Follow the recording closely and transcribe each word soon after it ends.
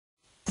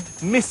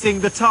missing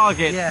the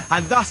target. Yeah.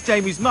 And thus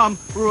Jamie's mum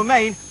will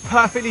remain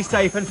perfectly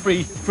safe and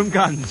free from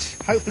gunge.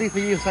 Hopefully for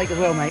your sake as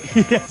well, mate.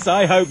 Yes,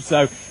 I hope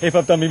so, if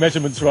I've done my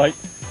measurements right.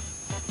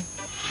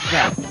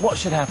 Now, what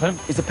should happen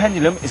is the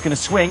pendulum is going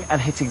to swing and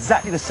hit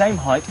exactly the same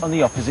height on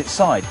the opposite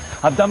side.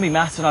 I've done my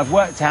maths and I've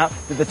worked out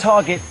that the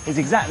target is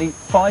exactly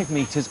 5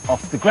 metres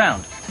off the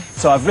ground.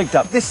 So I've rigged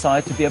up this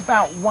side to be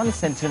about 1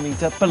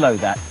 centimetre below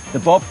that. The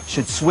bob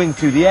should swing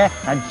through the air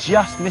and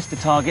just miss the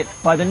target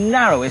by the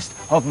narrowest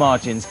of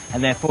margins,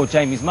 and therefore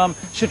Jamie's mum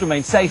should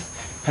remain safe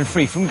and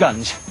free from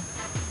gunge.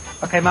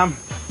 OK, Mum,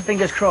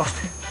 fingers crossed.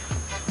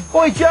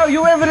 Boy, Joe,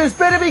 your evidence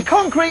better be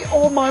concrete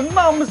or my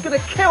mum's going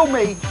to kill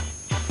me.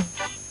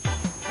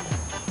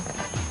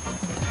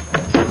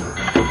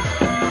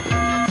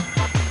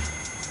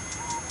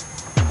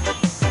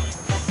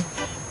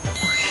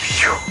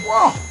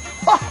 Whoa!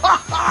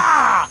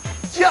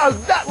 Joe,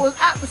 that was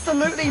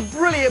absolutely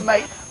brilliant,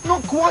 mate.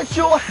 Not quite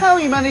sure how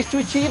you managed to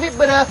achieve it,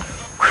 but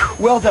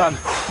well done.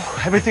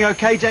 Everything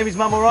okay, Jamie's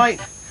mum all right?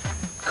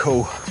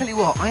 Cool. Tell you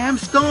what, I am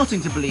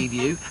starting to believe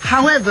you.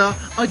 However,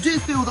 I do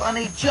feel that I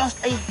need just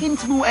a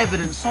hint more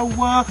evidence. So,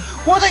 why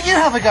don't you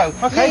have a go?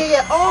 Okay.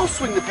 Yeah, I'll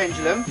swing the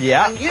pendulum.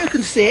 Yeah. And you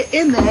can sit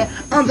in there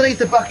underneath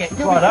the bucket.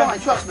 You'll be fine,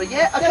 trust me,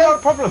 yeah? Okay. Yeah, no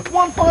problem.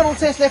 One final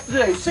test left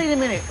to do. See you in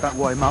a minute. Don't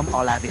worry, Mum,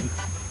 I'll have him.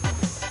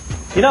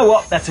 You know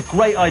what? That's a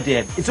great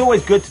idea. It's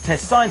always good to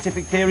test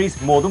scientific theories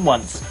more than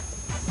once.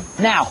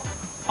 Now,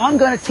 I'm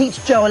going to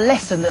teach Joe a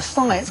lesson that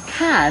science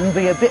can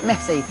be a bit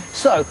messy.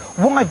 So,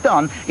 what I've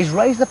done is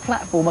raise the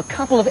platform a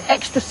couple of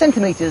extra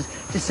centimetres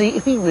to see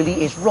if he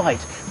really is right.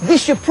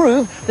 This should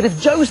prove that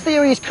if Joe's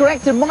theory is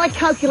correct and my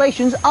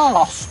calculations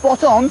are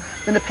spot on,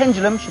 then the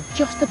pendulum should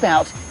just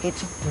about hit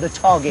the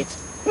target.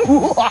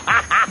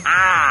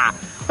 Are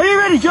you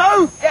ready,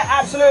 Joe? Yeah,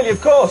 absolutely, of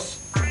course.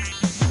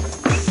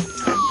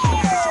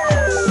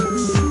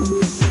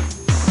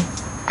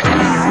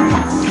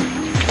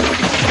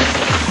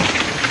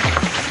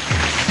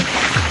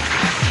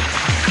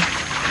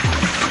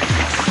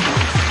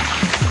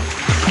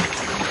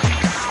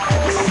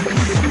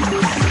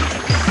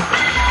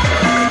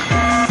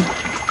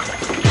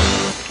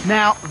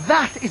 Now,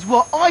 that is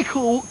what I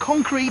call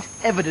concrete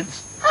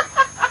evidence.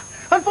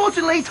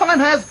 Unfortunately, time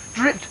has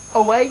dripped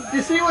away. Do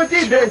you see what I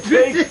did there?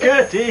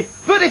 Goody.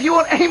 But if you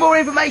want any more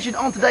information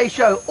on today's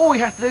show, all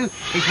you have to do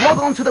is log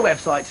on to the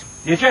website.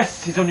 The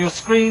address is on your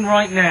screen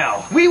right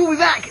now. We will be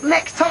back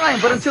next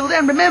time, but until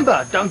then,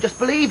 remember, don't just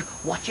believe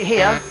what you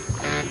hear.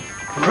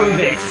 Prove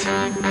it.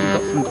 You've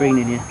got some green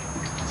in you.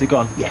 Is it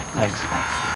gone? Yeah. Thanks.